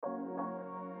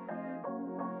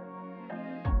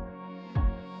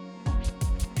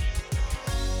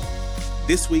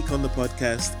This week on the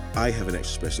podcast, I have an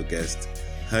extra special guest.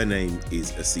 Her name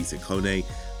is Asita Kone,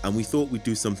 and we thought we'd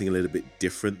do something a little bit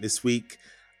different this week.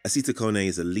 Asita Kone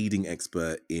is a leading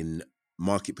expert in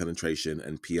market penetration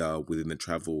and PR within the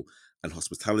travel and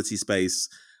hospitality space,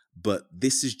 but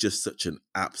this is just such an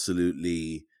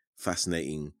absolutely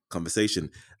fascinating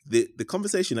conversation. The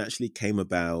conversation actually came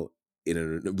about in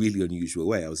a really unusual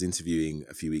way. I was interviewing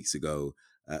a few weeks ago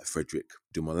Frederic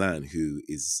Dumoulin, who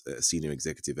is a senior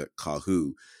executive at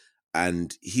Kahoot!,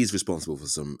 and he's responsible for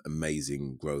some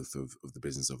amazing growth of the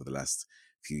business over the last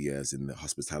few years in the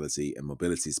hospitality and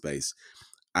mobility space.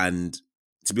 And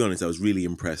to be honest, I was really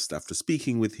impressed after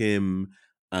speaking with him,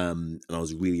 and I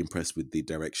was really impressed with the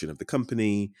direction of the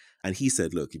company. And he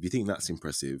said, look, if you think that's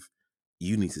impressive,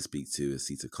 you need to speak to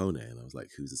Asita Kone. And I was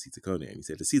like, who's Asita Kone? And he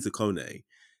said, Asita Kone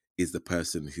is the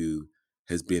person who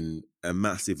has been a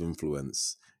massive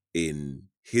influence in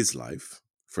his life,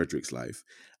 Frederick's life,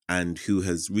 and who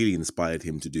has really inspired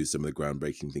him to do some of the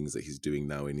groundbreaking things that he's doing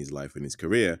now in his life and his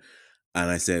career. And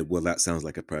I said, well, that sounds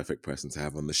like a perfect person to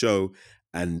have on the show.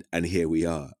 And here we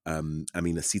are.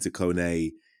 Asita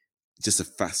Kone, just a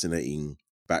fascinating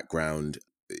background,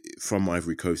 from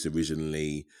Ivory Coast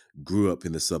originally, grew up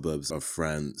in the suburbs of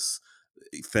France,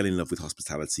 fell in love with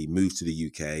hospitality, moved to the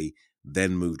UK,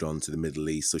 then moved on to the Middle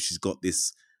East. So she's got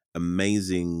this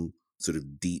amazing sort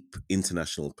of deep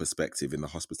international perspective in the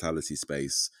hospitality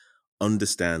space,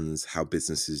 understands how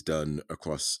business is done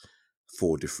across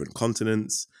 4 different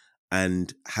continents,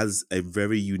 and has a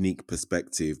very unique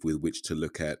perspective with which to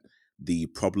look at the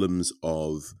problems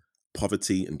of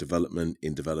poverty and development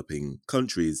in developing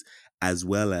countries, as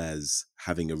well as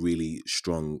having a really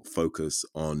strong focus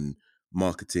on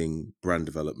marketing, brand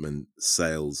development,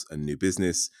 sales, and new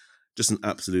business. Just an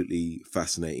absolutely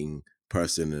fascinating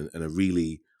person and a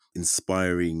really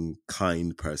inspiring,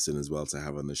 kind person as well to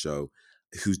have on the show,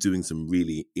 who's doing some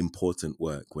really important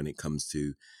work when it comes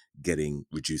to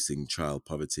reducing child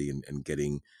poverty and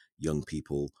getting young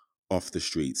people off the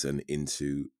streets and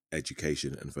into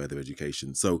education and further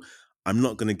education. So I'm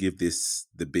not going to give this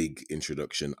the big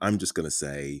introduction. I'm just going to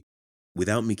say,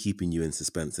 without me keeping you in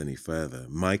suspense any further,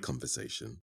 my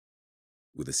conversation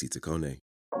with Asita Kone.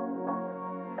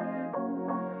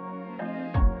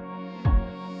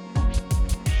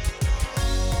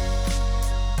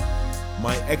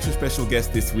 My extra special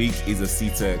guest this week is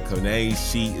Asita Kone.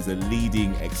 She is a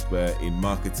leading expert in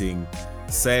marketing,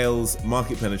 sales,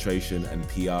 market penetration, and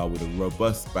PR with a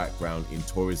robust background in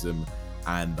tourism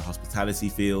and the hospitality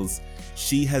fields.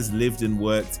 She has lived and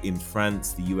worked in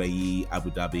France, the UAE, Abu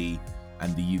Dhabi,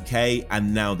 and the UK,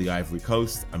 and now the Ivory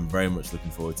Coast. I'm very much looking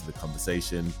forward to the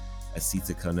conversation.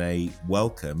 Asita Kone,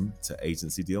 welcome to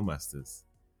Agency Deal Masters.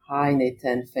 Hi,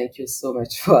 Nathan. Thank you so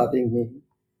much for having me.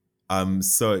 I'm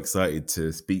so excited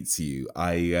to speak to you.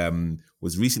 I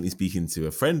was recently speaking to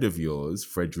a friend of yours,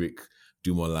 Frederic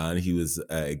Dumoulin. He was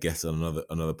a guest on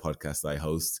another podcast I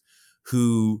host,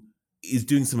 who is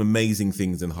doing some amazing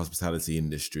things in the hospitality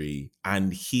industry.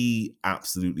 And he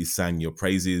absolutely sang your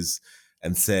praises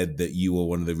and said that you were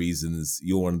one of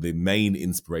the main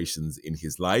inspirations in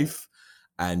his life.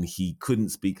 And he couldn't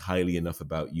speak highly enough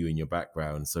about you and your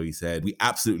background. So he said, we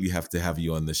absolutely have to have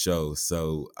you on the show.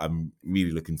 So I'm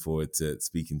really looking forward to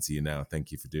speaking to you now.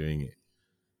 Thank you for doing it.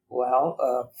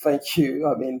 Well, thank you.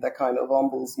 I mean, that kind of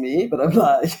humbles me, but I'm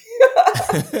like,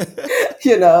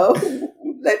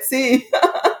 let's see.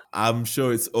 I'm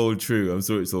sure it's all true.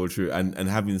 And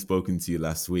having spoken to you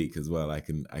last week as well, I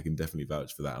can definitely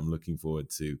vouch for that. I'm looking forward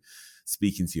to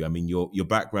speaking to you. I mean, your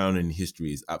background and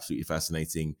history is absolutely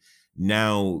fascinating.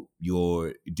 Now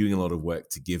you're doing a lot of work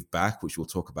to give back, which we'll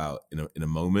talk about in a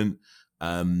moment.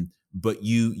 But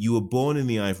you were born in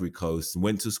the Ivory Coast and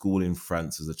went to school in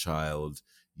France as a child.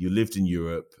 You lived in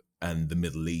Europe and the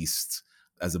Middle East.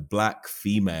 As a Black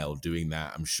female doing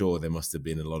that, I'm sure there must have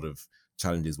been a lot of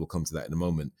challenges. We'll come to that in a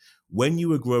moment. When you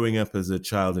were growing up as a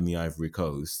child in the Ivory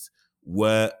Coast,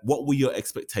 what were your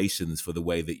expectations for the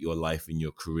way that your life and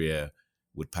your career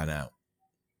would pan out?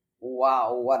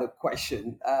 Wow, what a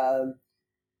question.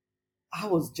 I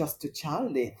was just a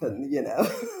child, Nathan,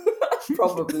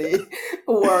 probably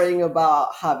worrying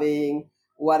about having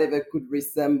whatever could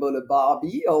resemble a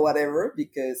Barbie or whatever,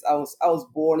 because I was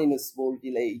born in a small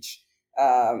village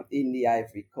in the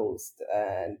Ivory Coast,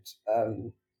 and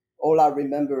all I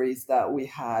remember is that we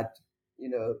had,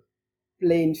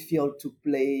 playing field to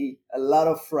play, a lot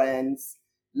of friends,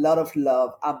 a lot of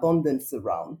love, abundance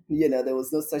around. There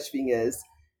was no such thing as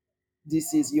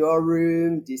this is your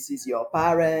room, this is your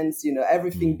parents,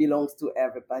 everything belongs to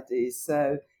everybody.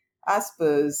 So I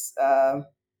suppose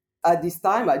at this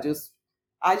time, I just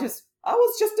I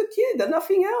was just a kid and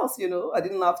nothing else, you know. I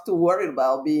didn't have to worry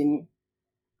about being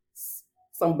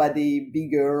somebody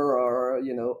bigger or,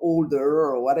 you know, older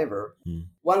or whatever.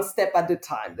 One step at a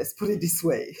time, let's put it this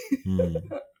way.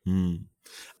 Mm.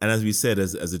 And as we said,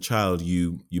 as a child,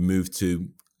 you moved to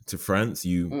France.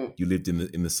 You lived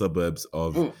in the suburbs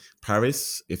of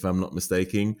Paris, if I'm not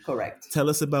mistaken. Correct. Tell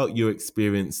us about your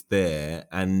experience there,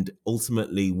 and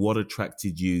ultimately what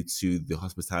attracted you to the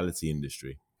hospitality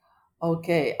industry.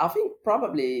 Okay, I think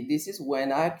probably this is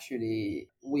when actually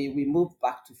we moved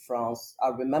back to France. I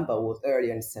remember it was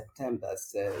earlier in September.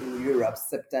 So in Europe,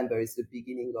 September is the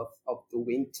beginning of the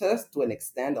winter to an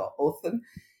extent, or autumn.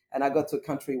 And I got to a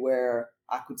country where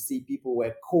I could see people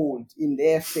were cold in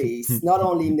their face, not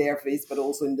only in their face, but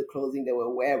also in the clothing they were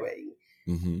wearing.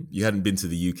 Mm-hmm. You hadn't been to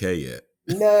the UK yet.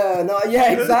 No,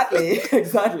 yeah, exactly,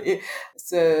 exactly.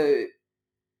 So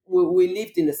we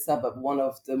lived in a suburb, one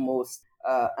of the most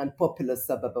unpopular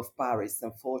suburb of Paris,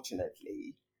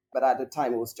 unfortunately. But at the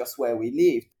time, it was just where we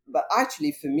lived. But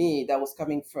actually, for me, that was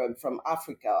coming from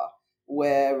Africa,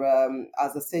 where,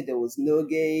 as I said, there was no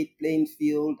gate, playing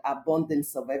field,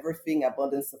 abundance of everything,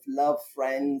 abundance of love,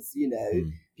 friends, you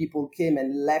know, people came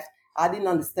and left. I didn't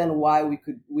understand why we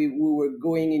were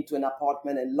going into an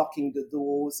apartment and locking the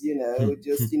doors, you know,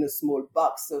 just in a small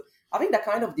box. So I think that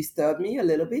kind of disturbed me a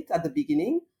little bit at the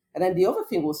beginning. And then the other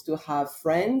thing was to have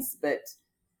friends, but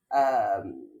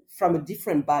from a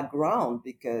different background,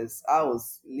 because I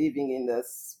was living in a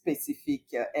specific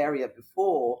area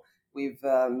before with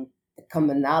a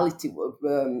commonality with,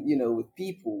 you know, with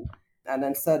people. And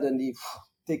then suddenly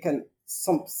taken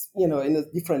some, you know, in a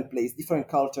different place, different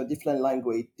culture, different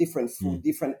language, different food,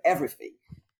 different everything.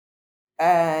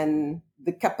 And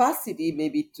the capacity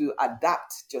maybe to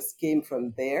adapt just came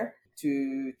from there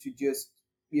to just,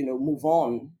 you know, move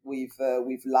on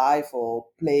with life or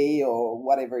play or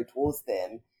whatever it was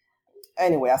then.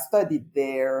 Anyway, I studied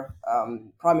there,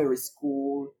 primary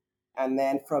school, and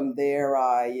then from there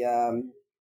I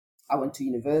went to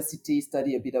university,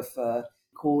 studied a bit of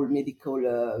called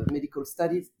medical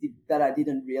studies that I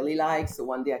didn't really like. So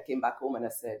one day I came back home and I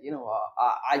said, you know,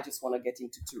 I just want to get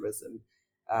into tourism.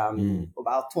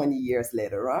 About 20 years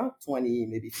later, 20,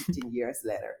 maybe 15 years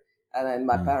later. And then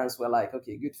my parents were like,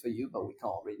 okay, good for you, but we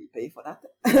can't really pay for that.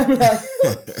 And I'm like,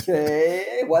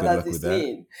 okay, what does this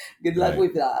mean? Good luck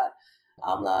with that.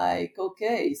 I'm like,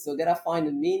 okay, so gotta find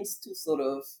a means to sort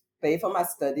of pay for my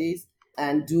studies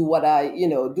and do what I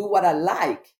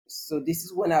like. So this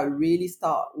is when I really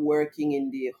start working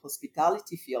in the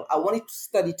hospitality field. I wanted to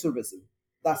study tourism.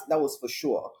 That was for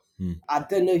sure. I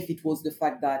don't know if it was the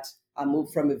fact that I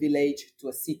moved from a village to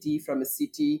a city, from a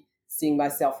city, seeing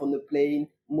myself on the plane,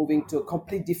 moving to a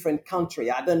complete different country.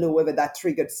 I don't know whether that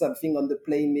triggered something on the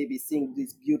plane, maybe seeing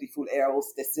these beautiful air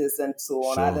hostesses and so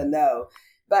on. Sure. I don't know.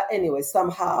 But anyway,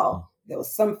 somehow there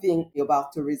was something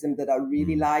about tourism that I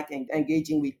really like, and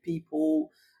engaging with people,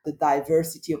 the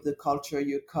diversity of the culture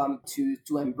you come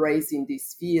to embrace in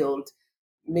this field,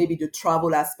 maybe the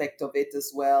travel aspect of it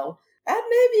as well. And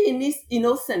maybe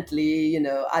innocently, you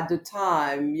know, at the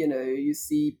time, you know, you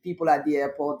see people at the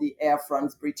airport, the Air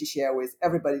France, British Airways,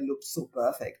 everybody looked so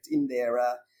perfect in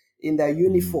their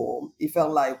uniform. It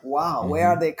felt like, wow, where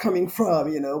are they coming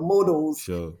from? You know, models.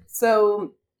 Sure.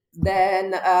 So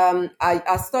then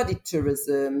I studied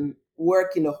tourism,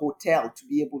 worked in a hotel to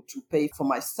be able to pay for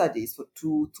my studies for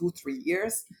 3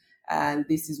 years. And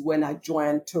this is when I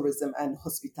joined tourism and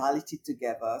hospitality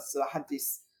together. So I had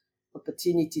this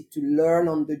opportunity to learn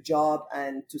on the job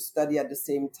and to study at the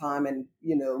same time, and,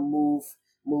 you know,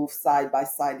 move side by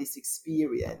side this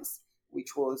experience,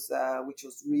 which was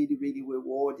really, really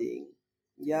rewarding.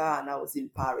 Yeah, and I was in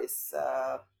Paris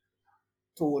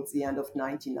towards the end of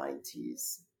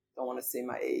 1990s. Don't want to say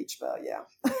my age, but yeah.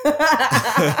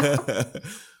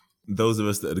 Those of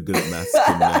us that are good at maths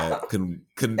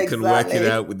can work it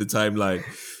out with the timeline.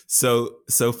 So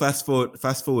fast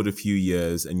forward a few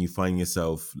years, and you find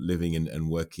yourself living and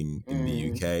working in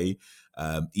the UK.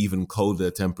 Even colder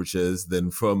temperatures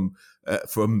than from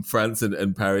France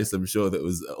and Paris. I'm sure that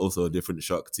was also a different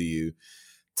shock to you.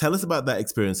 Tell us about that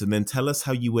experience, and then tell us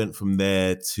how you went from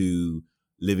there to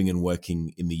living and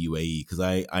working in the UAE. Because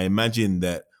I imagine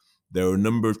that there are a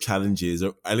number of challenges,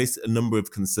 or at least a number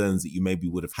of concerns that you maybe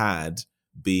would have had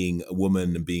being a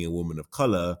woman and being a woman of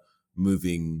color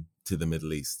moving to the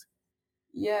Middle East.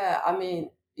 Yeah, I mean,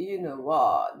 you know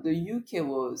what? The UK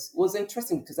was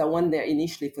interesting because I went there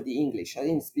initially for the English. I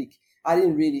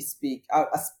didn't really speak.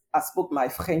 I spoke my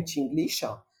French English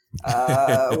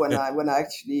when I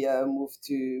actually moved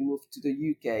to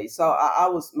the UK. So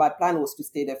my plan was to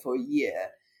stay there for a year.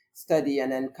 study,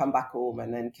 and then come back home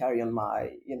and then carry on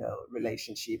my,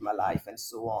 relationship, my life, and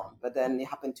so on. But then it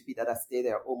happened to be that I stayed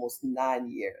there almost 9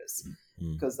 years.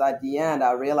 Because at the end,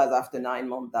 I realized after 9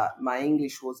 months that my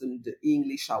English wasn't the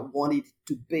English I wanted it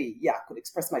to be. Yeah, I could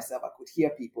express myself, I could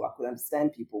hear people, I could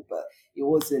understand people, but it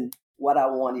wasn't what I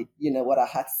wanted, what I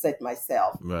had set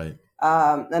myself. Right.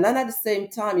 And then at the same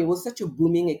time, it was such a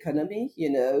booming economy,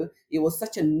 it was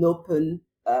such an open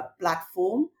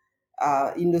platform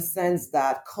in the sense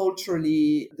that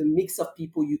culturally, the mix of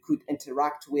people you could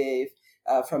interact with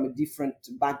from a different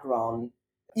background,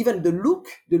 even the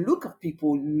look of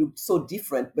people looked so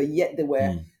different, but yet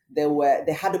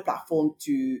they had a platform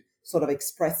to sort of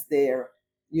express their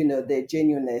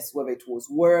genuineness, whether it was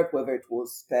work, whether it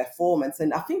was performance.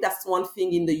 And I think that's one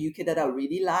thing in the UK that I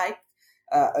really liked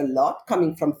a lot,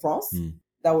 coming from France.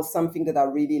 That was something that I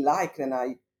really liked, and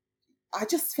I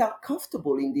just felt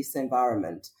comfortable in this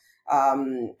environment.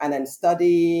 And then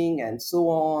studying and so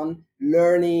on,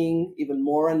 learning even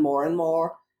more and more and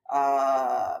more.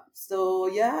 So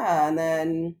yeah, and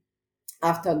then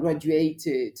after I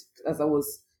graduated, as I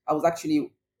was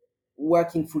actually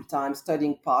working full time,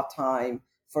 studying part time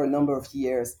for a number of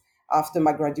years. After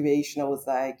my graduation, I was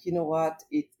like, you know what?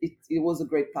 It was a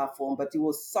great platform, but it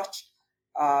was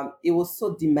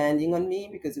so demanding on me,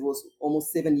 because it was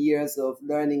almost 7 years of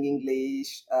learning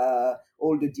English,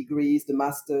 all the degrees, the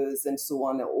masters, and so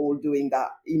on, all doing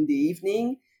that in the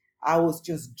evening. I was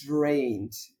just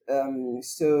drained.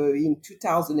 So in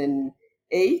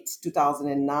 2008,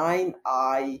 2009,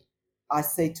 I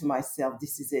say to myself,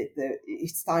 this is it.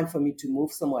 It's time for me to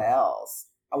move somewhere else.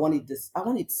 I wanted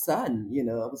sun.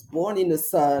 I was born in the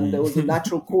sun. There was a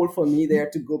natural call for me there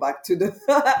to go back to the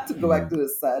back to the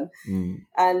sun.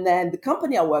 And then the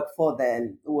company I worked for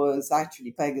then was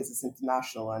actually Pegasus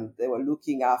International, and they were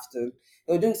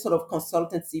doing sort of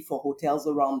consultancy for hotels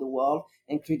around the world,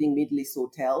 including Middle East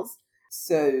hotels.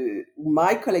 So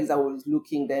my colleagues, I was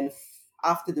looking then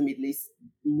after the Middle East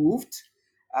moved.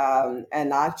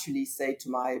 And I actually say to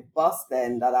my boss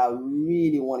then that I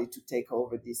really wanted to take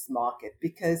over this market,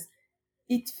 because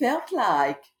it felt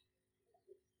like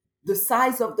the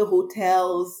size of the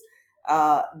hotels,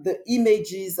 the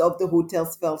images of the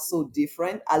hotels felt so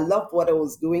different. I loved what I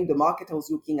was doing, the market I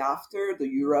was looking after, the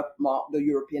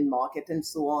European market, and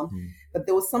so on. But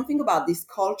there was something about this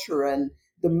culture and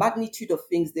the magnitude of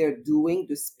things they're doing,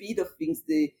 the speed of things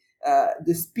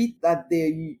the speed that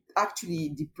they actually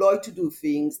deploy to do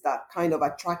things, that kind of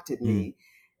attracted me.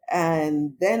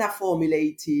 And then I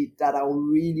formulated that I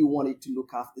really wanted to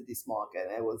look after this market.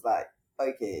 And I was like,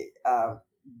 okay,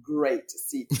 great,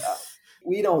 Sita.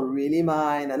 We don't really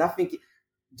mind. And I think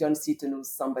John Seaton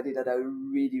was somebody that I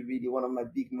really, really, one of my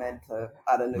big mentors.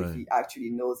 I don't know if he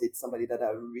actually knows it, somebody that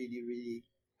I really, really,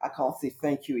 I can't say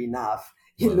thank you enough.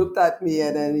 He looked at me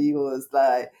and then he was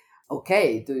like,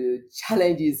 okay, the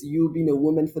challenge is you being a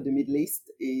woman for the Middle East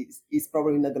is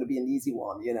probably not going to be an easy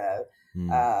one,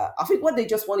 I think what they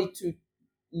just wanted to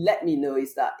let me know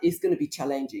is that it's going to be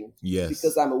challenging. Yes.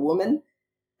 Because I'm a woman.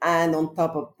 And on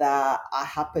top of that, I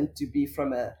happen to be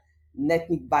from an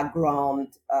ethnic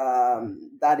background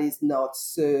that is not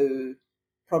so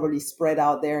probably spread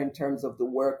out there in terms of the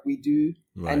work we do.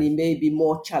 Right. And it may be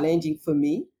more challenging for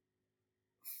me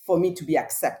to be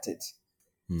accepted.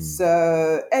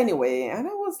 So anyway, and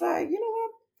I was like, you know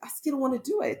what? I still want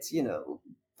to do it,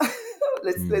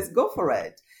 let's go for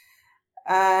it.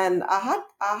 And I've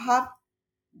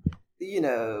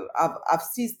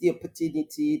seized the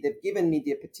opportunity. They've given me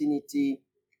the opportunity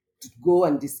to go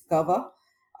and discover.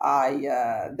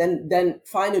 Then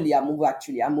finally I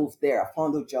moved there. I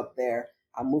found a job there.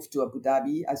 I moved to Abu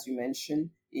Dhabi, as you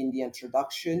mentioned in the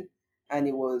introduction. And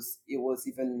it was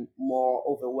even more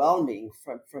overwhelming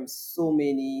from so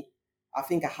many. I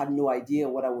think I had no idea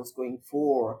what I was going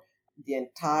for. The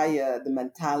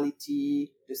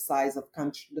mentality, the size of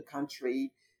the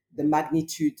country, the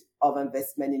magnitude of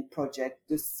investment in project,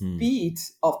 the speed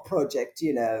of project,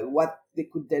 what they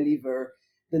could deliver,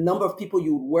 the number of people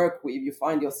you work with. You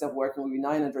find yourself working with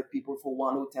 900 people for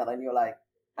one hotel, and you're like,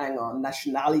 hang on,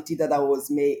 nationality that I was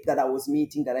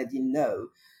meeting that I didn't know.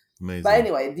 Amazing. But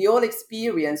anyway, the whole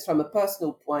experience from a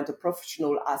personal point, a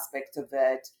professional aspect of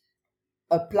it,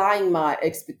 applying my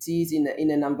expertise in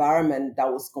an environment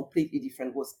that was completely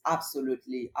different was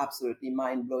absolutely, absolutely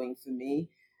mind-blowing for me.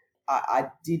 I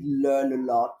did learn a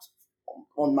lot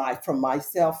from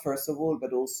myself, first of all,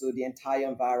 but also the entire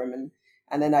environment.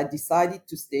 And then I decided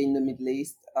to stay in the Middle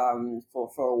East for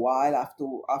a while.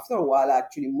 After a while, I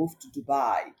actually moved to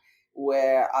Dubai,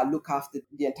 where I look after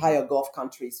the entire Gulf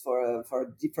countries for a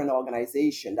different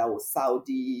organization. That was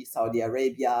Saudi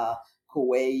Arabia,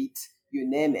 Kuwait, you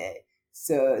name it.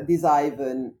 So these are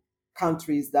even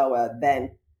countries that were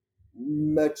then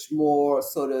much more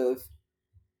sort of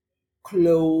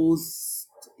closed,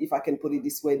 if I can put it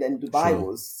this way, than Dubai Sure.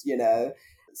 was,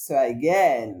 So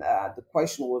again, the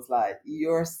question was like,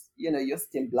 you're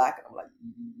still black. And I'm like,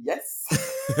 yes.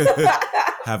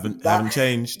 Haven't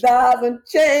changed. That hasn't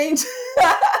changed.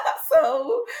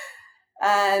 So,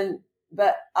 and,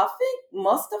 but I think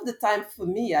most of the time for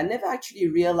me, I never actually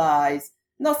realized,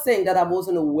 not saying that I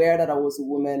wasn't aware that I was a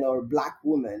woman or a black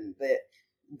woman,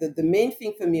 but the main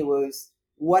thing for me was,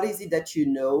 what is it that you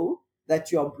know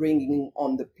that you're bringing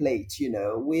on the plate?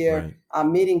 Where Right.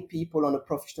 I'm meeting people on a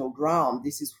professional ground.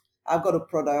 I've got a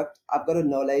product, I've got a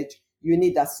knowledge, you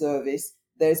need that service.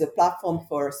 There's a platform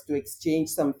for us to exchange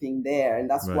something there. And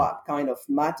that's Right. what kind of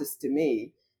matters to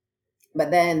me.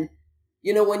 But then,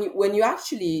 when you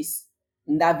actually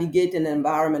navigate an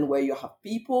environment where you have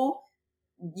people,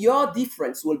 your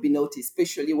difference will be noticed,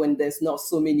 especially when there's not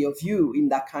so many of you in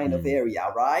that kind of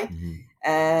area, right? Mm-hmm.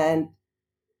 And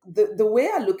the way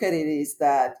I look at it is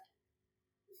that,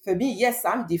 for me, yes,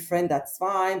 I'm different, that's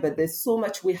fine, but there's so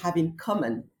much we have in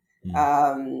common,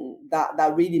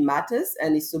 that really matters.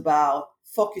 And it's about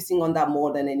focusing on that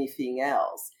more than anything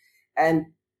else. And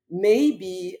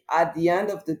maybe at the end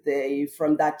of the day,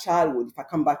 from that childhood, if I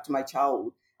come back to my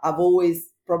childhood, I've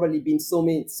always probably been so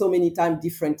many times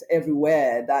different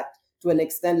everywhere, that to an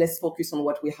extent, let's focus on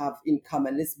what we have in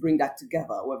common. Let's bring that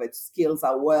together, whether it's skills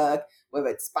at work, whether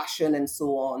it's passion and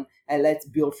so on, and let's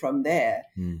build from there.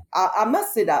 I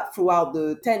must say that throughout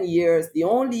the 10 years, the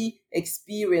only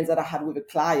experience that I had with a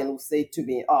client who said to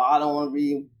me, "Oh, I don't want to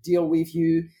really deal with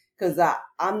you because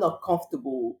I'm not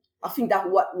comfortable." I think that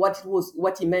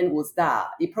what he meant was that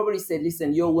he probably said,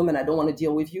 "Listen, you're a woman, I don't want to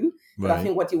deal with you." But I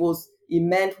think what he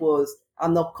meant was,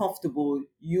 "I'm not comfortable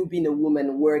you being a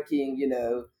woman working,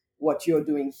 what you're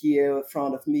doing here in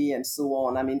front of me and so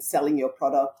on. I mean, selling your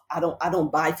product. I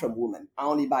don't buy from women. I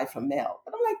only buy from male."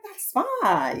 But I'm like, that's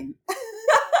fine.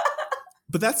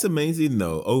 But that's amazing,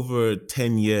 though. Over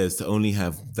 10 years to only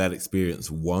have that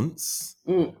experience once.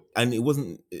 And it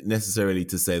wasn't necessarily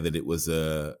to say that it was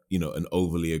an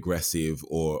overly aggressive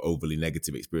or overly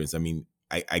negative experience. I mean,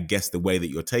 I guess the way that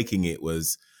you're taking it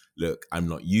was, look, I'm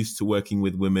not used to working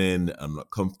with women. I'm not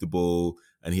comfortable.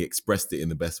 And he expressed it in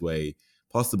the best way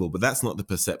possible. But that's not the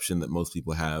perception that most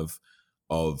people have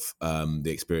of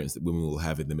the experience that women will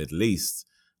have in the Middle East.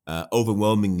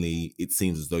 Overwhelmingly, it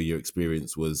seems as though your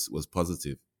experience was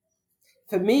positive.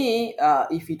 For me,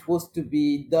 if it was to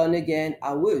be done again,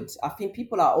 I would. I think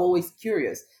people are always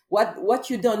curious. What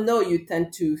you don't know, you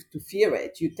tend to fear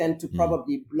it. You tend to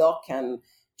probably block and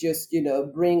just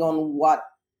bring on what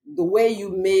the way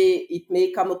it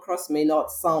may come across may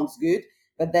not sounds good,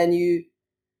 but then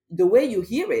the way you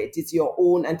hear it is your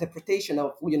own interpretation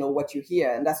of what you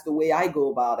hear, and that's the way I go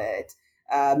about it.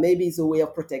 Maybe it's a way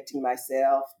of protecting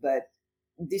myself, but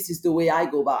this is the way I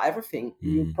go about everything.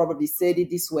 You probably said it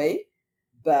this way,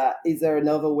 but is there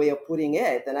another way of putting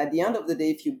it? And at the end of the day,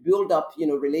 if you build up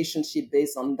relationship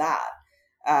based on that,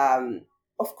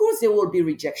 of course there will be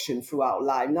rejection throughout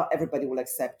life. Not everybody will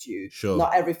accept you. Sure.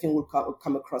 Not everything will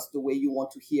come across the way you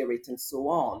want to hear it and so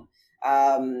on.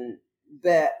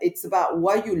 But it's about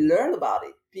what you learn about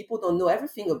it. People don't know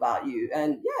everything about you.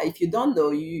 And yeah, if you don't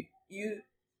know, you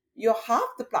have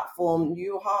the platform,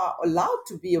 you are allowed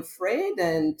to be afraid,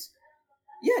 and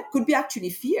yeah, it could be actually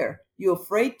fear. You're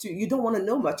afraid you don't want to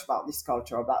know much about this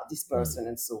culture, about this person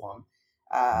and so on.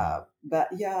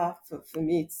 But yeah, for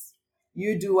me, it's,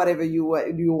 you do whatever you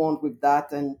want with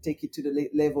that and take it to the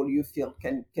level you feel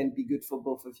can be good for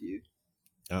both of you.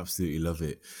 Absolutely love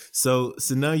it. So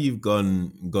now you've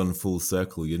gone full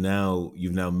circle. You've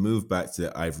now moved back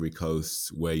to Ivory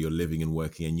Coast where you're living and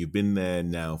working, and you've been there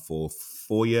now for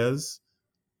 4 years.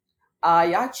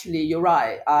 You're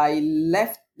right. I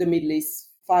left the Middle East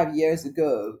 5 years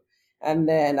ago, and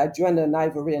then I joined an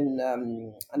Ivorian,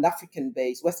 an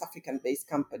African-based, West African-based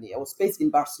company. I was based in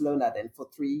Barcelona then for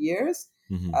 3 years.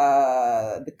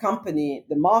 The company,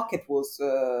 the market was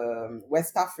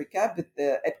West Africa, but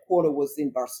the headquarters was in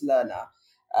Barcelona,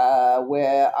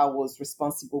 where I was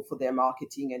responsible for their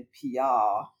marketing and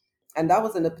PR. And that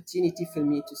was an opportunity for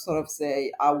me to sort of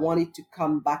say, I wanted to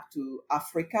come back to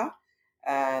Africa.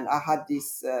 And I had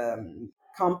this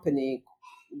company,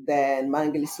 then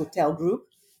Mangalis Hotel Group,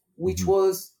 which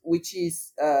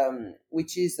is a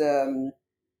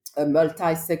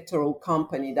multi-sectoral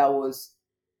company that was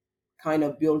kind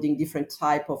of building different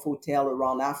type of hotel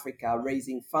around Africa,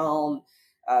 raising fund,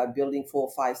 building 4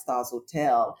 or 5 stars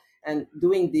hotel, and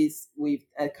doing this with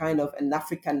a kind of an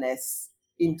Africanness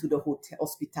into the hotel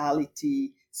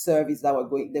hospitality service that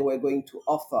they were going to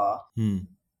offer.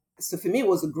 So for me, it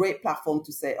was a great platform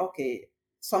to say, okay,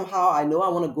 somehow I know I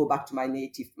want to go back to my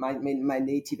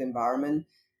native environment.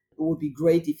 It would be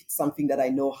great if it's something that I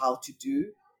know how to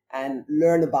do and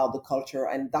learn about the culture.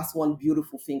 And that's one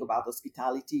beautiful thing about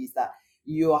hospitality is that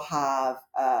you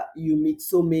meet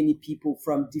so many people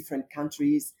from different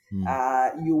countries.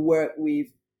 You work with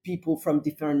people from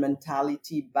different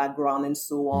mentality, background, and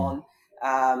so on.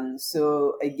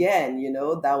 So again,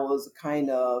 that was kind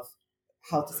of,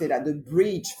 how to say that, the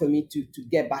bridge for me to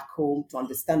get back home, to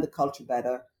understand the culture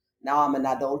better. Now I'm an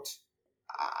adult.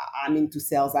 I'm into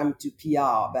sales, I'm into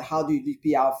PR, but how do you do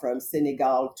PR from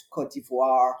Senegal to Cote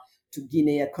d'Ivoire to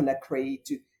Guinea, Conakry,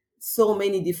 to so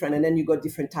many different, and then you got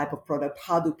different type of product.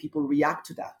 How do people react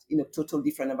to that in a total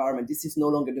different environment? This is no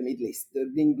longer the Middle East, the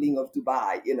bling bling of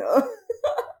Dubai,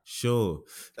 Sure.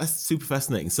 That's super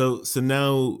fascinating. So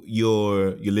now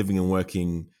you're living and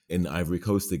working in Ivory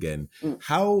Coast again.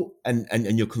 How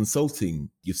and you're consulting,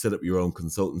 you've set up your own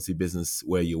consultancy business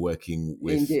where you're working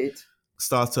with Indeed.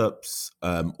 startups,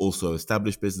 also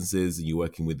established businesses, and you're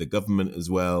working with the government as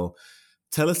well.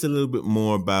 Tell us a little bit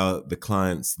more about the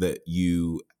clients that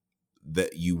you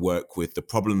work with, the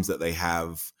problems that they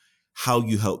have, how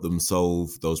you help them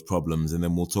solve those problems, and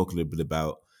then we'll talk a little bit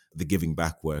about the giving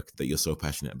back work that you're so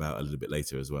passionate about a little bit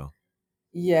later as well.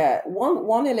 Yeah,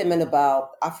 one element about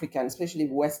Africa, and especially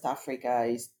West Africa,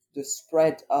 is the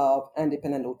spread of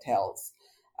independent hotels.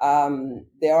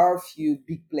 There are a few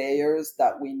big players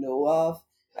that we know of,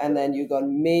 and then you got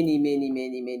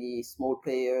many small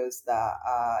players that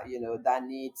that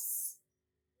needs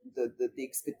the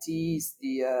expertise.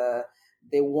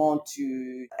 They want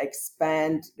to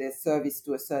expand their service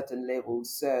to a certain level.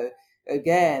 So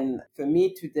again, for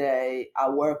me today, I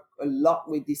work a lot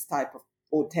with this type of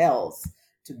hotels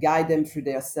to guide them through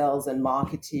their sales and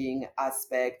marketing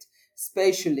aspect,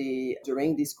 especially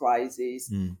during this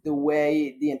crisis, the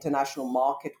way the international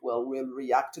market will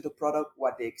react to the product,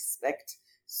 what they expect.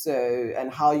 So,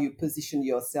 and how you position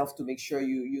yourself to make sure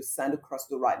you send across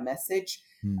the right message.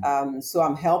 So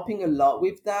I'm helping a lot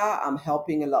with that. I'm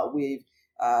helping a lot with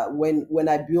when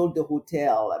I build the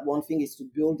hotel. One thing is to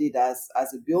build it as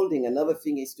a building. Another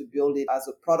thing is to build it as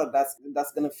a product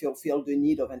that's going to fulfill the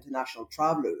need of international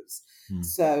travelers.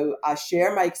 So I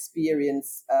share my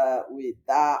experience with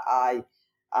that. I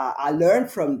learn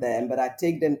from them, but I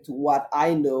take them to what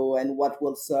I know and what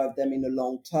will serve them in the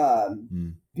long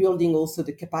term. Building also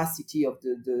the capacity of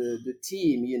the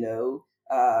team,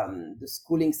 the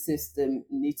schooling system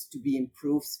needs to be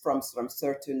improved from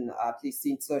certain, at least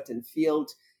in certain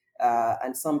field,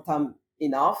 and sometimes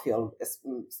in our field,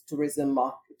 tourism,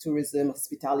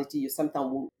 hospitality, you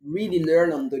sometimes will really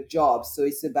learn on the job. So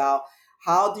it's about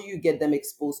how do you get them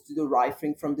exposed to the right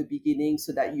thing from the beginning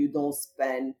so that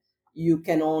you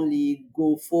can only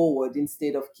go forward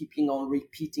instead of keeping on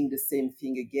repeating the same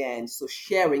thing again. So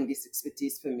sharing this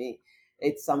expertise for me,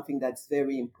 it's something that's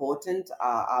very important.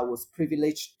 I was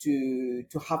privileged to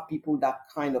have people that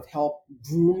kind of help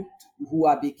groom who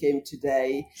I became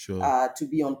today, to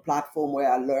be on platform where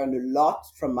I learned a lot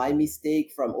from my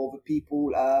mistake, from other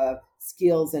people,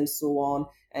 skills and so on.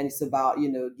 And it's about,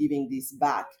 giving this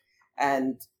back.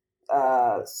 And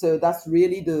so that's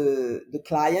really the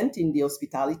client in the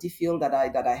hospitality field that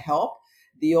I help.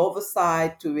 The other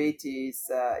side to it is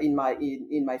in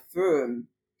my firm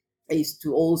is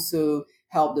to also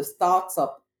help the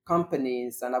startup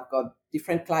companies, and I've got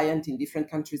different clients in different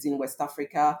countries in West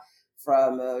Africa,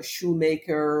 from a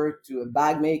shoemaker to a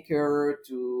bag maker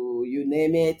to you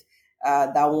name it.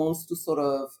 That wants to sort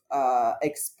of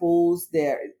expose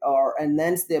or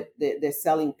enhance their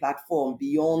selling platform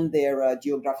beyond their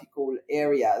geographical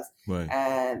areas. Right.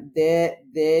 And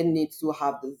they need to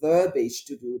have the verbiage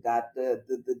to do that,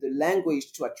 the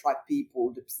language to attract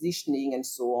people, the positioning and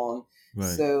so on.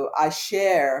 Right. So I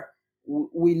share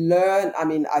my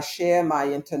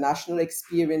international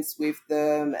experience with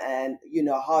them, and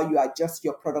how you adjust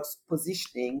your product's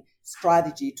positioning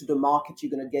strategy to the market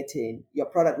you're going to get in. Your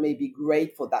product may be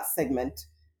great for that segment,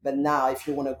 but now if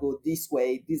you want to go this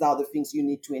way, these are the things you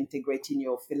need to integrate in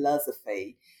your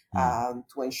philosophy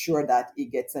to ensure that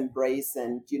it gets embraced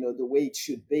and the way it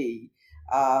should be.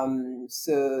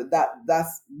 So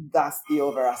that's the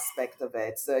other aspect of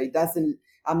it. So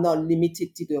I'm not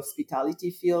limited to the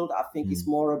hospitality field. I think it's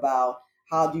more about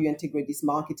how do you integrate this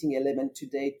marketing element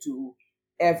today to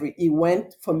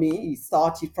it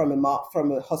started from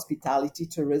a hospitality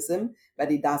tourism,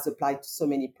 but it does apply to so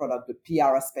many products, the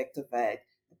PR aspect of it,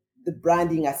 the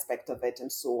branding aspect of it,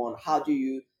 and so on. How do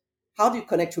you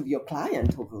connect with your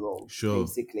client overall? Sure.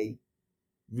 Basically.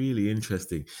 Really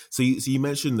interesting. So you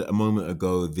mentioned a moment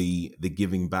ago the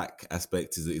giving back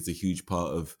aspect is a huge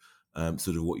part of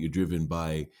sort of what you're driven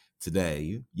by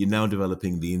today. You're now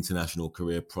developing the international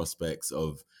career prospects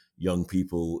of young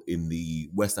people in the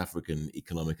West African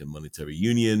Economic and Monetary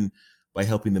Union by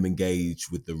helping them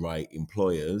engage with the right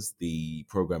employers. The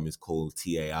program is called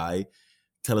TAI.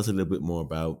 Tell us a little bit more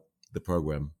about the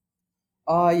program.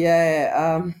 Oh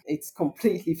yeah, it's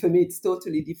completely for me. It's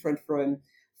totally different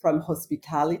from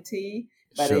hospitality,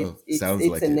 but Sure, sounds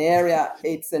it's like an it. area.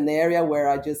 It's an area where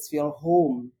I just feel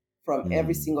home from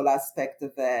every Mm, single aspect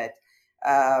of it.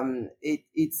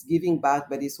 It's giving back,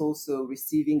 but it's also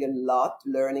receiving a lot,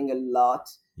 learning a lot.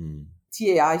 mm,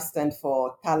 TAI stands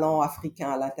for Talent Africain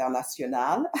à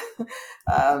l'International,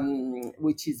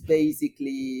 which is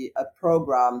basically a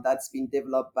program that's been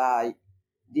developed by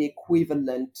the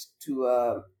equivalent to,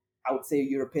 I would say,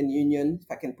 European Union,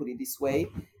 if I can put it this way,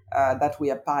 that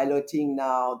we are piloting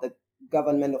now. The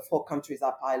government of 4 countries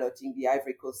are piloting: the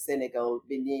Ivory Coast, Senegal,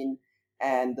 Benin,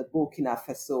 and the Burkina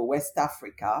Faso, West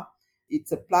Africa.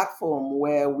 It's a platform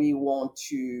where we want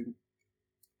to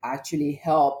actually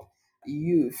help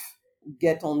youth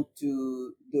get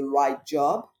onto the right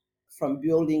job, from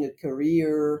building a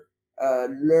career,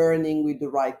 learning with the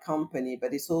right company.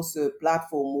 But it's also a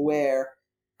platform where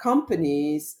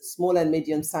companies, small and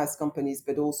medium sized companies,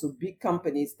 but also big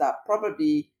companies that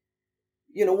probably,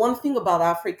 one thing about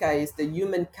Africa is the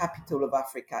human capital of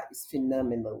Africa is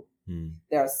phenomenal. mm,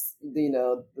 There's,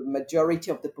 the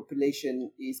majority of the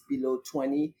population is below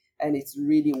 20, and it's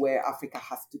really where Africa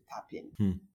has to tap in.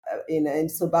 mm, And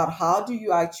it's about how do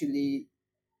you actually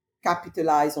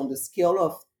capitalize on the skill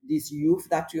of this youth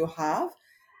that you have,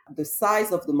 the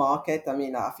size of the market. I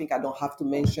mean, I think I don't have to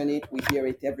mention it. We hear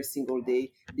it every single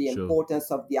day, the sure.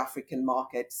 importance of the African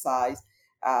market size.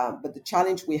 But the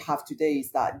challenge we have today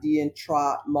is that the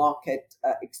intra-market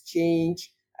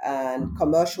exchange and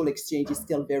commercial exchange is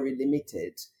still very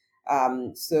limited.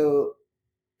 So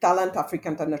Talent Africa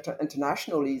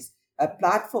International is a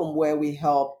platform where we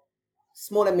help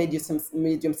small and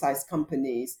medium-sized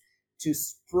companies to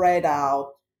spread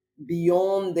out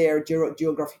beyond their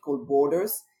geographical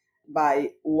borders by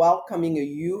welcoming a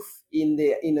youth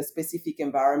in a specific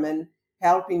environment,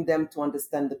 helping them to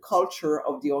understand the culture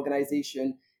of the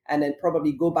organization, and then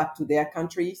probably go back to their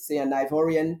country. Say an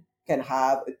Ivorian can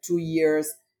have a 2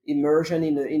 years immersion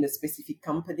in a specific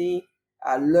company,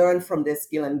 learn from their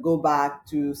skill, and go back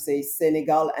to, say,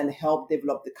 Senegal and help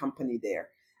develop the company there.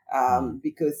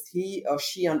 Because he or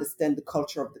she understands the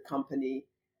culture of the company,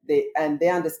 they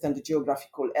understand the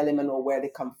geographical element or where they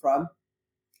come from,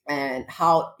 and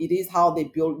how they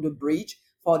build the bridge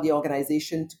for the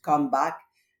organization to come back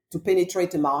to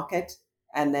penetrate the market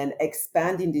and then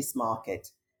expand in this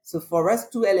market. So for us,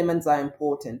 2 elements are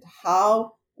important: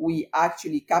 how we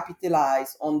actually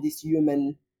capitalize on this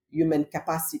human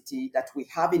capacity that we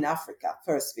have in Africa.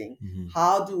 First thing,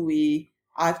 how do we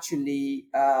actually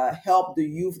help the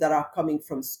youth that are coming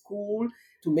from school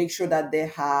to make sure that they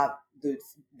have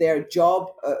their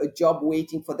job, a job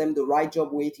waiting for them, the right job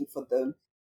waiting for them.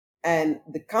 And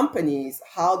the companies,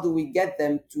 how do we get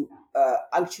them to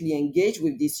actually engage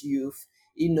with this youth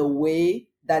in a way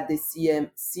that they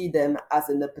see them as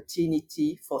an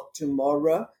opportunity for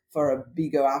tomorrow, for a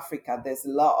bigger Africa. There's a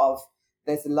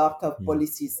lot of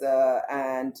policies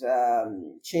and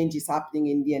changes happening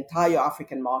in the entire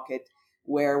African market,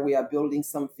 where we are building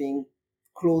something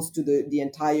close to the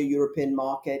entire European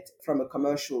market from a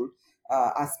commercial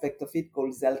aspect of it,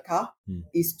 called Zelka.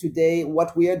 Is today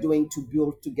what we are doing to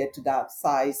build to get to that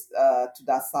size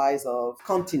of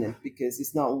continent, because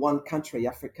it's not one country.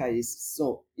 Africa is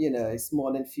it's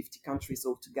more than 50 countries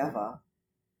altogether.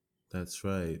 That's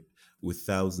right. With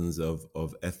thousands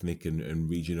of ethnic and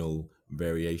regional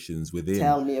variations within.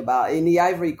 Tell me about, in the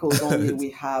Ivory Coast only, we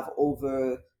have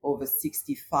over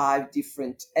 65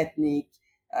 different ethnic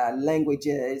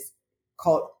languages,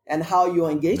 and how you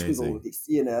engage with all this,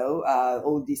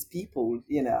 all these people,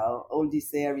 all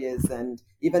these areas, and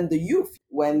even the youth,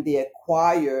 when they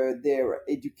acquire their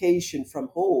education from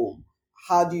home,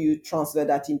 how do you transfer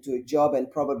that into a job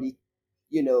and probably,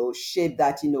 shape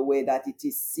that in a way that it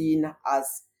is seen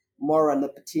as more an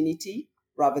opportunity,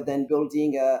 rather than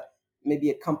building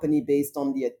maybe a company based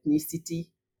on the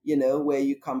ethnicity, where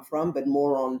you come from, but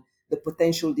more on the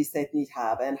potential this ethnic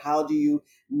have, and how do you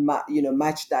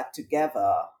match that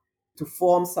together to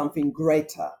form something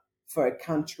greater for a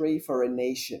country, for a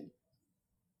nation.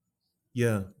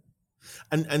 Yeah.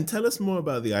 And tell us more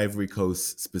about the Ivory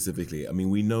Coast specifically. I mean,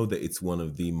 we know that it's one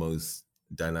of the most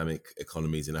dynamic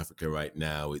economies in Africa right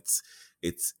now.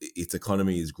 Its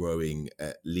economy is growing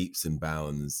at leaps and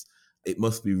bounds. It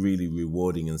must be really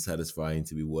rewarding and satisfying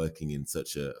to be working in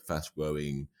such a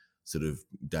fast-growing, sort of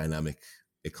dynamic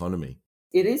economy.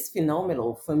 It is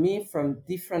phenomenal for me from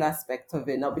different aspects of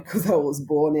it, not because I was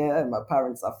born here and my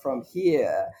parents are from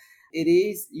here. It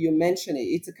is, you mentioned it,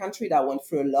 it's a country that went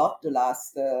through a lot the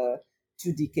last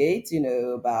 2 decades,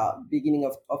 about beginning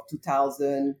of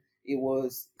 2000. It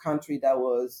was a country that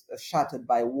was shattered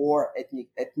by war,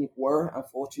 ethnic war,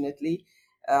 unfortunately.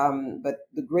 But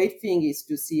the great thing is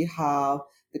to see how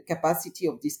the capacity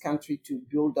of this country to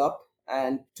build up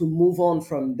and to move on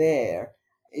from there.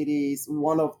 It is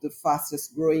one of the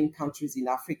fastest growing countries in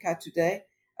Africa today,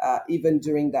 even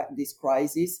during this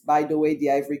crisis. By the way,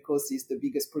 the Ivory Coast is the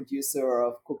biggest producer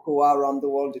of cocoa around the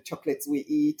world, the chocolates we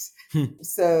eat.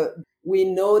 So we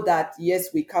know that,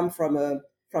 yes, we come from a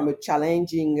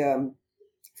challenging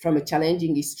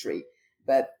history,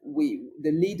 but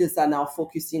the leaders are now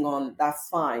focusing on that's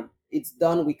fine. It's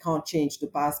done. We can't change the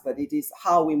past, but it is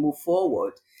how we move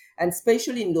forward. And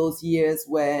especially in those years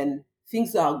when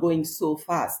things are going so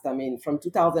fast. I mean, from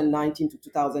 2019 to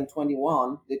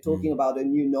 2021, they're talking about a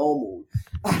new normal.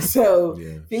 So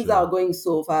things are going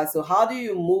so fast. So how do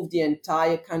you move the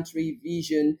entire country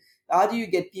vision? How do you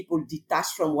get people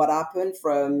detached from what happened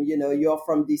from, you're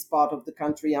from this part of the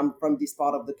country, I'm from this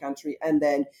part of the country, and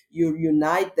then you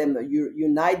unite them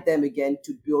again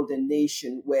to build a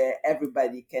nation where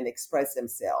everybody can express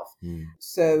themselves.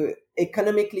 So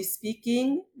economically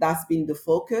speaking, that's been the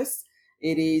focus.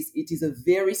 It is a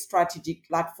very strategic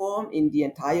platform in the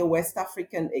entire West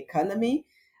African economy,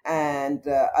 and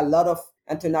a lot of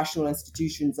international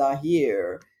institutions are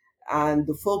here. And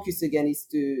the focus again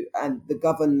and the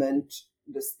government,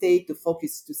 the state, the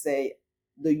focus is to say,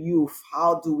 the youth,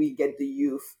 how do we get the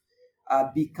youth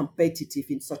be competitive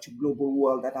in such a global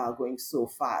world that are going so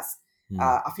fast?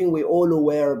 I think we're all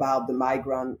aware about the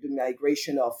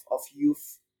migration of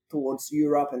youth towards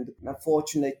Europe and the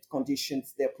unfortunate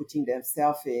conditions they're putting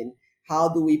themselves in. How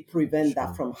do we prevent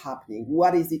that from happening?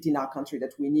 What is it in our country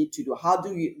that we need to do? How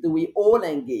do we all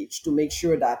engage to make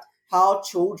sure that our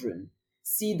children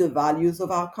see the values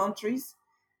of our countries?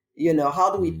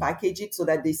 How do we package it so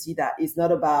that they see that it's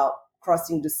not about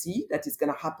crossing the sea that is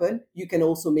going to happen? You can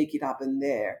also make it happen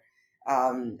there.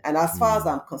 And as far as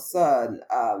I'm concerned,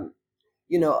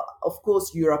 of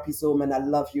course, Europe is home, and I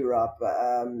love Europe.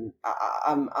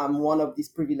 I'm one of these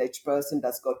privileged person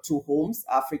that's got two homes,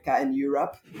 Africa and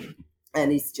Europe,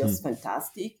 and it's just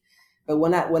fantastic. But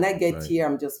when I get here,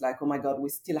 I'm just like, oh my God, we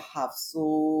still have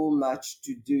so much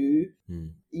to do,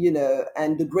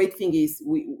 And the great thing is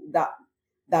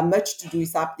that much to do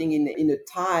is happening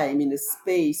in a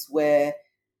space where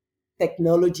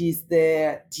technology is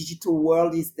there, digital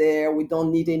world is there. We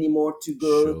don't need anymore to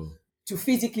go to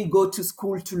physically go to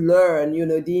school to learn.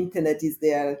 The internet is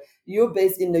there. You're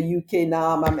based in the UK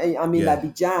now. I'm in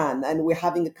Abidjan, and we're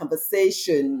having a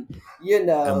conversation.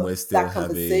 And we're still that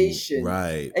conversation,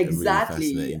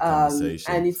 exactly. A really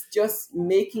conversation. And it's just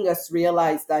making us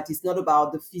realize that it's not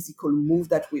about the physical move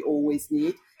that we always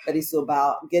need, but it's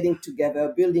about getting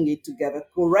together, building it together,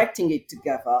 correcting it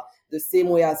together, the same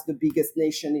way as the biggest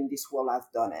nation in this world has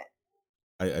done it.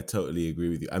 I totally agree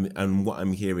with you. I mean, and what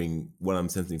I'm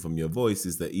sensing from your voice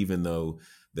is that even though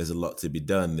there's a lot to be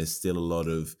done, there's still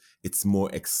it's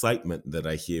more excitement that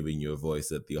I hear in your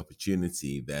voice at the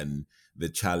opportunity than the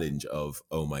challenge of,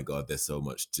 oh my God, there's so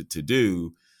much to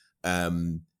do.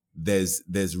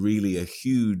 There's really a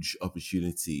huge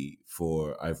opportunity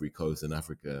for Ivory Coast and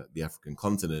Africa, the African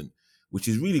continent, which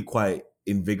is really quite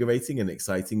invigorating and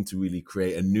exciting to really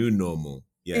create a new normal.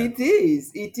 Yeah. It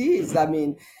is. I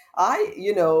mean,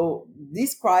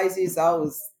 this crisis, I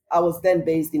was then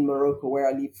based in Morocco, where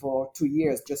I lived for 2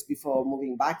 years just before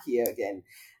moving back here again.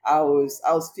 I was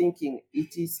thinking,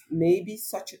 it is maybe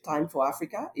such a time for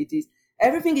Africa. It is.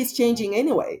 Everything is changing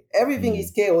anyway. Everything is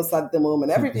chaos at the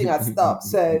moment. Everything has stopped.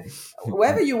 So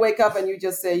whether you wake up and you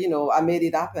just say, I made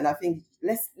it happen, I think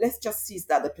let's just seize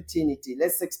that opportunity.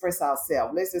 Let's express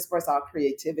ourselves. Let's express our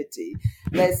creativity.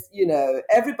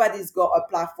 Everybody's got a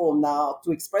platform now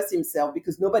to express himself,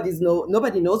 because nobody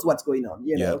knows what's going on,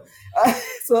 know.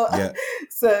 So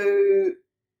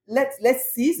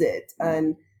let's seize it.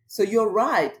 And so you're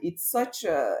right. It's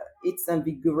it's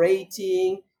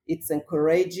invigorating. It's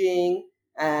encouraging.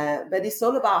 But it's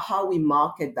all about how we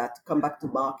market that. To come back to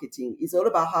marketing, it's all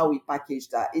about how we package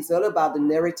that. It's all about the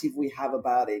narrative we have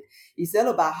about it. It's all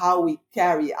about how we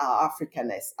carry our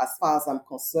Africanness, as far as I'm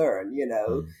concerned.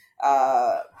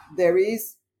 There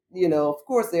is, of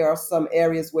course, there are some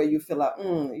areas where you feel like,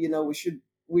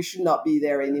 we should not be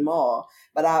there anymore.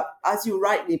 But as you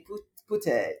rightly put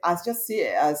it, I just see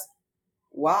it as,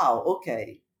 wow,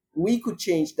 okay, we could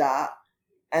change that.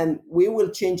 And we will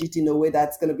change it in a way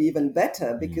that's going to be even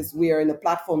better, because we are in a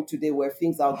platform today where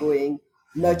things are going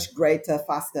much greater,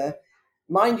 faster.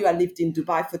 mind you, I lived in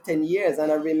Dubai for 10 years.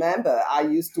 And I remember I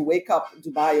used to wake up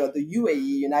Dubai or the UAE,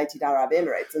 United Arab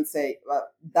Emirates, and say, well,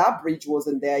 that bridge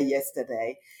wasn't there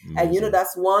yesterday. And,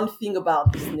 that's one thing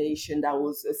about this nation that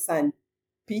was a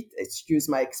sandpit, excuse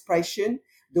my expression,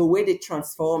 the way they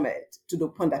transform it to the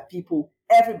point that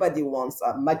everybody wants,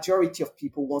 a majority of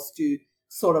people wants to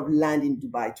sort of land in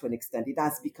Dubai to an extent. It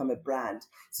has become a brand.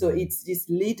 So it's this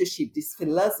leadership, this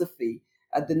philosophy,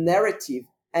 the narrative,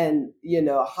 and,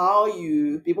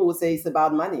 people will say it's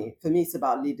about money. For me, it's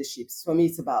about leadership. For me,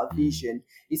 it's about vision.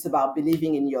 It's about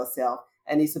believing in yourself,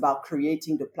 and it's about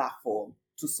creating the platform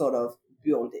to sort of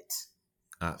build it.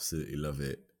 Absolutely love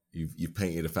it. You've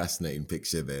painted a fascinating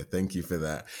picture there. Thank you for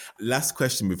that. Last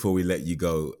question before we let you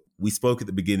go. We spoke at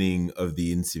the beginning of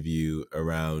the interview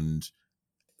around,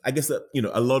 I guess that,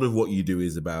 a lot of what you do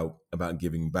is about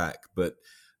giving back, but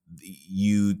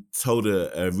you told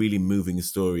a really moving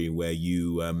story where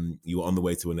you were on the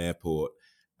way to an airport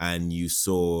and you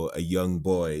saw a young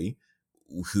boy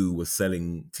who was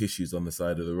selling tissues on the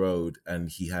side of the road, and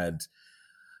he had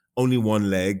only one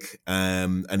leg,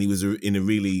 and he was in a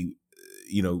really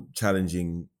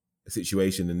challenging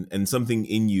situation, and something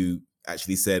in you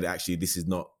actually said, this is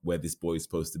not where this boy is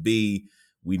supposed to be.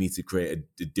 We need to create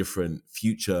a different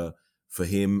future for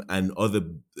him and other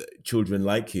children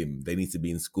like him. They need to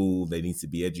be in school, they need to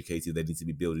be educated, they need to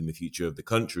be building the future of the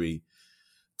country.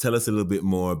 Tell us a little bit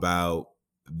more about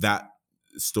that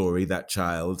story, that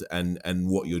child, and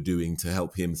what you're doing to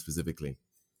help him specifically.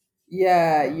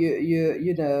 Yeah,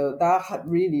 that had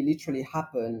really literally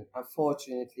happened.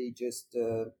 Unfortunately,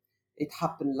 it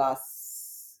happened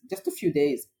just a few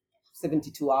days,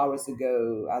 72 hours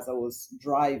ago, as I was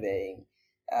driving.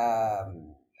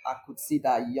 I could see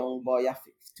that young boy.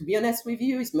 To be honest with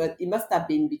you, it must have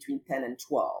been between 10 and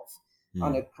 12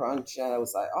 on a crunch. And I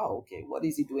was like, oh, okay, what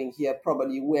is he doing here?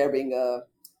 Probably wearing a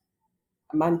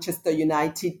Manchester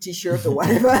United t-shirt or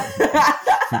whatever.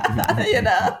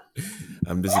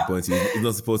 I'm disappointed. He's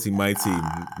not supporting my team.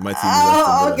 My team is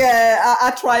Oh, okay.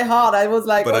 I try hard. I was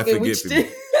like, but okay, which team?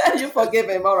 You forgive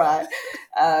him, all right.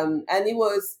 And he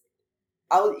was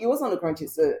on the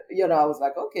crunches. So, I was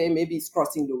like, okay, maybe he's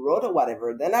crossing the road or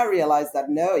whatever. Then I realized that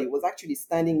no, he was actually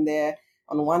standing there.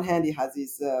 On one hand, he has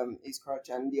his crutch,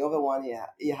 and the other one,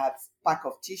 he had a pack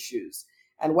of tissues.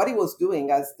 And what he was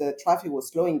doing as the traffic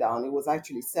was slowing down, he was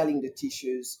actually selling the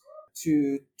tissues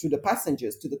to the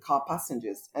passengers, to the car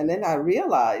passengers. And then I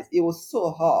realized it was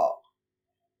so hot.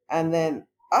 And then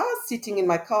I was sitting in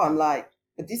my car. I'm like,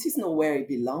 but this is not where it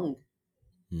belonged.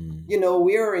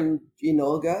 We're in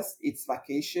August. It's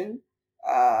vacation.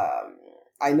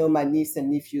 I know my niece and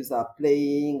nephews are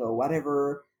playing or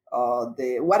whatever, but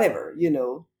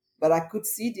I could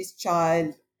see this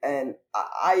child, and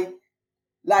I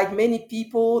like many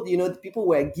people, the people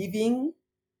were giving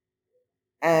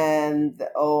and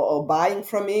or buying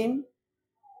from him.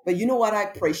 But you know what I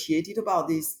appreciated about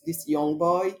this young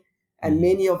boy, and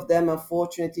many of them,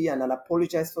 unfortunately, and I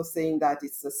apologize for saying that,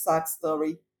 it's a sad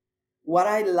story. What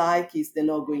I like is they're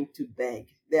not going to beg.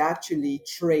 They're actually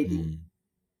trading.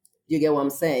 You get what I'm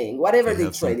saying? Whatever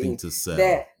they're trading,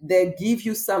 they give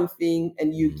you something,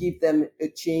 and you give them a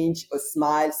change, a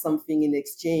smile, something in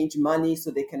exchange, money, so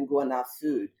they can go and have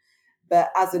food. But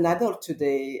as an adult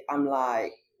today, I'm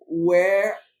like,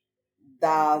 where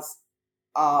does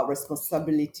our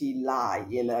responsibility lie,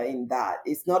 in that?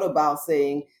 It's not about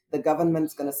saying the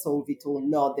government's going to solve it or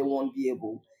not, they won't be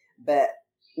able. But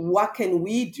what can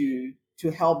we do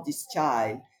to help this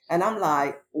child? And I'm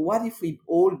like, what if we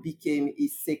all became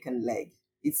his second leg?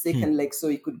 His second leg so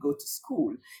he could go to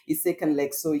school. His second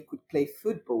leg so he could play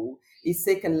football. His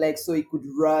second leg so he could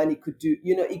run. He could do,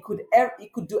 he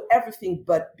could do everything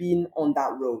but being on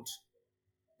that road.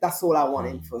 That's all I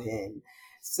wanted for him.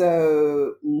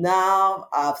 So now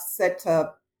I've set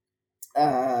up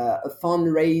a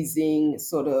fundraising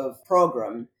sort of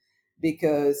program,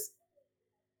 because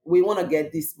we want to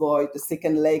get this boy, the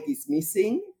second leg is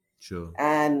missing. Sure.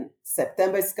 And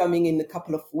September is coming in a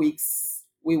couple of weeks.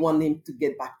 We want him to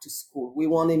get back to school. We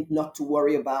want him not to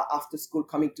worry about after school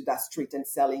coming to that street and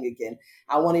selling again.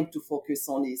 I want him to focus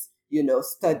on his,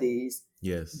 studies.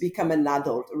 Yes. Become an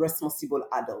adult, a responsible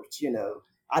adult,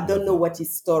 I don't know what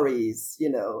his story is,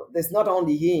 There's not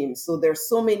only him. So there's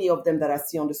so many of them that I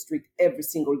see on the street every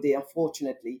single day,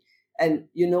 unfortunately. And,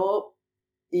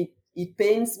 it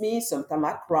pains me. Sometimes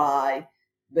I cry.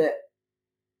 But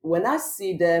when I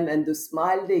see them and the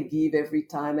smile they give every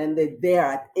time, and they're there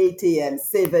at 8 a.m.,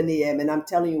 7 a.m., and I'm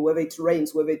telling you, whether it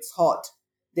rains, whether it's hot,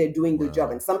 they're doing the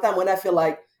job. And sometimes when I feel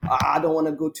like, I don't want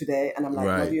to go today, and I'm like,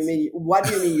 What do you mean? What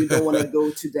do you mean you don't want to go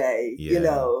today?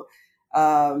 Yeah.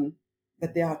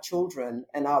 but they are children,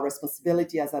 and our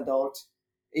responsibility as adults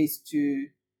is to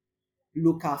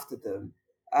look after them,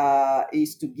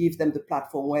 is to give them the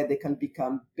platform where they can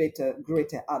become better,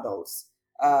 greater adults,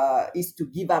 is to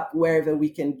give up wherever we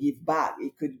can give back.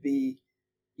 It could be,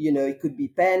 it could be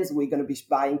pens. We're going to be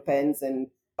buying pens and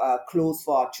clothes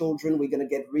for our children. We're going to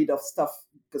get rid of stuff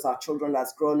because our children have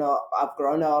grown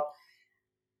up.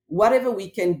 Whatever we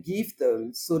can give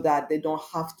them so that they don't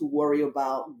have to worry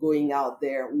about going out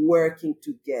there working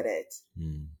to get it.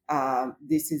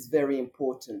 This is very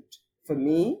important for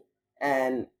me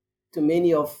and to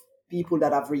many of people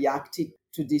that have reacted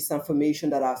to this information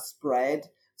that I've spread.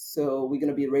 So we're going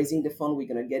to be raising the fund. We're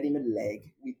going to get him a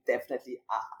leg. We definitely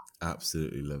are.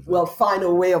 Absolutely love it. We'll find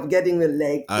a way of getting a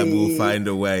leg. I will find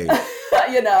a way.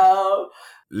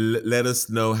 Let us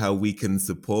know how we can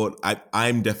support.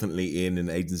 I'm definitely in, and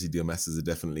Agency Deal Masters are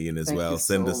definitely in as Thank well. you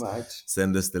Send so us much.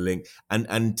 Send us the link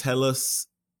and tell us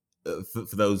for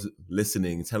those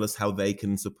listening, tell us how they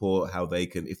can support, how they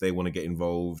can, if they want to get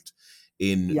involved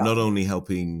in not only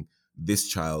helping this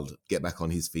child get back on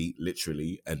his feet,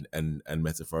 literally and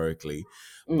metaphorically,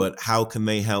 but how can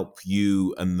they help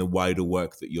you and the wider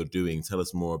work that you're doing? Tell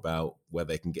us more about where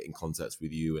they can get in contact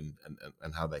with you and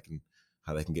how they can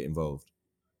get involved.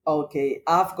 Okay,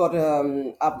 I've got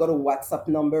a WhatsApp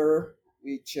number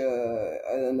which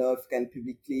I don't know if I can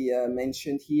publicly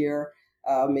mention here.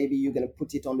 Maybe you're gonna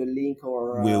put it on the link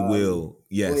or we will.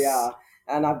 Yes. Yeah,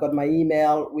 and I've got my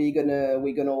email. We're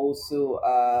gonna also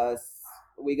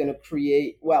we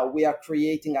are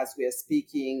creating as we are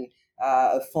speaking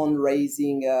a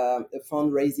fundraising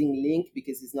link,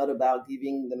 because it's not about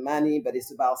giving the money, but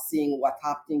it's about seeing what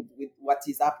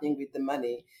is happening with the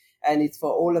money. And it's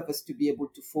for all of us to be able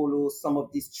to follow some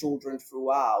of these children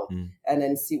throughout and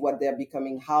then see what they're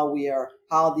becoming, how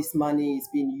this money is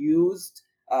being used,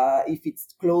 if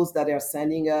it's clothes that they're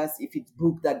sending us, if it's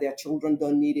book that their children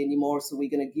don't need anymore. So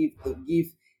we're going to give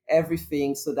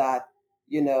everything so that,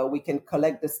 we can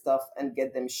collect the stuff and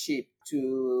get them shipped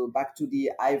back to the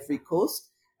Ivory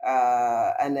Coast.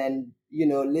 And then,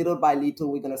 little by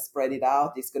little, we're going to spread it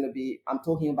out. It's going to be, I'm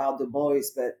talking about the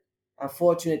boys, but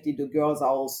unfortunately, the girls are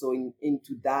also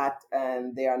into that,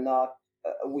 and they are not.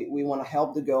 We want to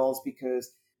help the girls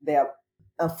because they are,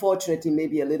 unfortunately,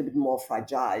 maybe a little bit more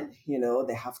fragile.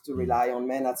 They have to rely on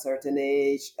men at a certain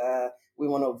age. We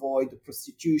want to avoid the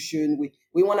prostitution.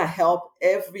 We want to help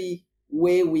every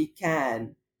way we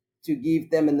can to give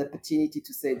them an opportunity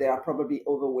to say there are probably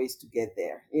other ways to get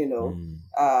there.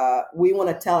 We want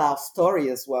to tell our story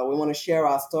as well. We want to share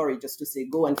our story just to say,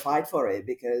 go and fight for it,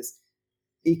 because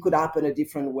it could happen a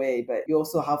different way, but you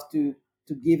also have to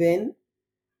give in.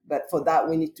 But for that,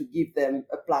 we need to give them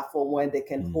a platform where they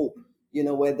can hope,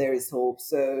 where there is hope.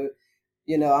 So,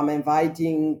 I'm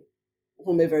inviting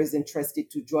whomever is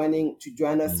interested to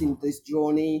join us in this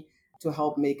journey to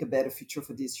help make a better future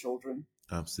for these children.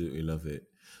 Absolutely love it.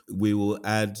 We will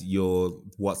add your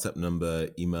WhatsApp number,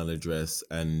 email address,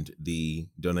 and the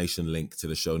donation link to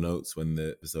the show notes when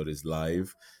the episode is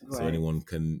live, so anyone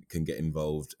can get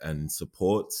involved and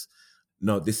support.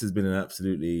 No, this has been an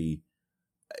absolutely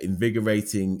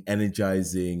invigorating,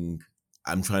 energizing.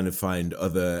 I'm trying to find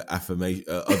other affirmation,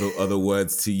 other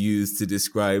words to use to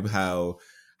describe how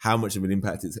much of an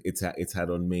impact it's had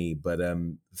on me. But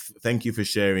thank you for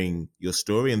sharing your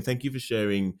story, and thank you for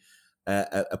sharing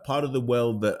a part of the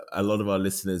world that a lot of our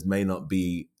listeners may not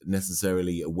be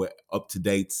necessarily up to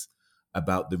date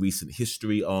about the recent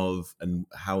history of, and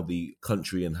how the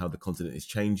country and how the continent is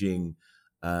changing.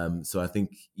 So I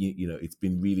think, it's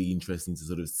been really interesting to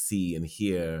sort of see and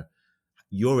hear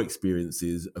your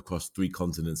experiences across 3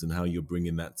 continents and how you're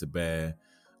bringing that to bear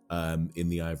in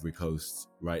the Ivory Coast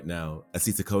right now.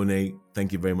 Asita Kone,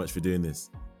 thank you very much for doing this.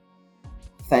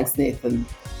 Thanks, Nathan.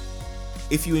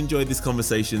 If you enjoyed this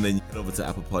conversation, then head over to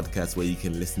Apple Podcasts, where you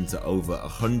can listen to over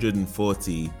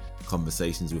 140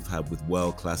 conversations we've had with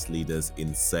world-class leaders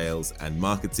in sales and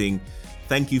marketing.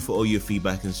 Thank you for all your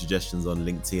feedback and suggestions on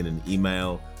LinkedIn and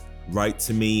email. Write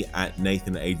to me at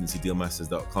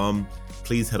nathan@agencydealmasters.com.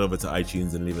 Please head over to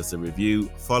iTunes and leave us a review.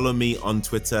 Follow me on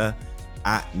Twitter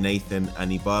at Nathan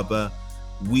Anibaba.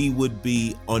 We would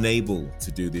be unable to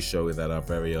do this show without our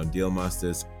very own Deal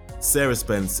Masters. Sarah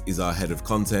Spence is our head of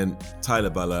content. Tyler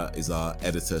Balla is our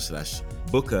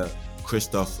editor/booker.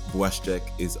 Christoph Błaszczyk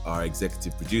is our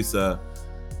executive producer.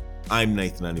 I'm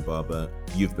Nathan Anibaba.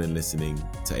 You've been listening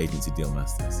to Agency Deal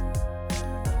Masters.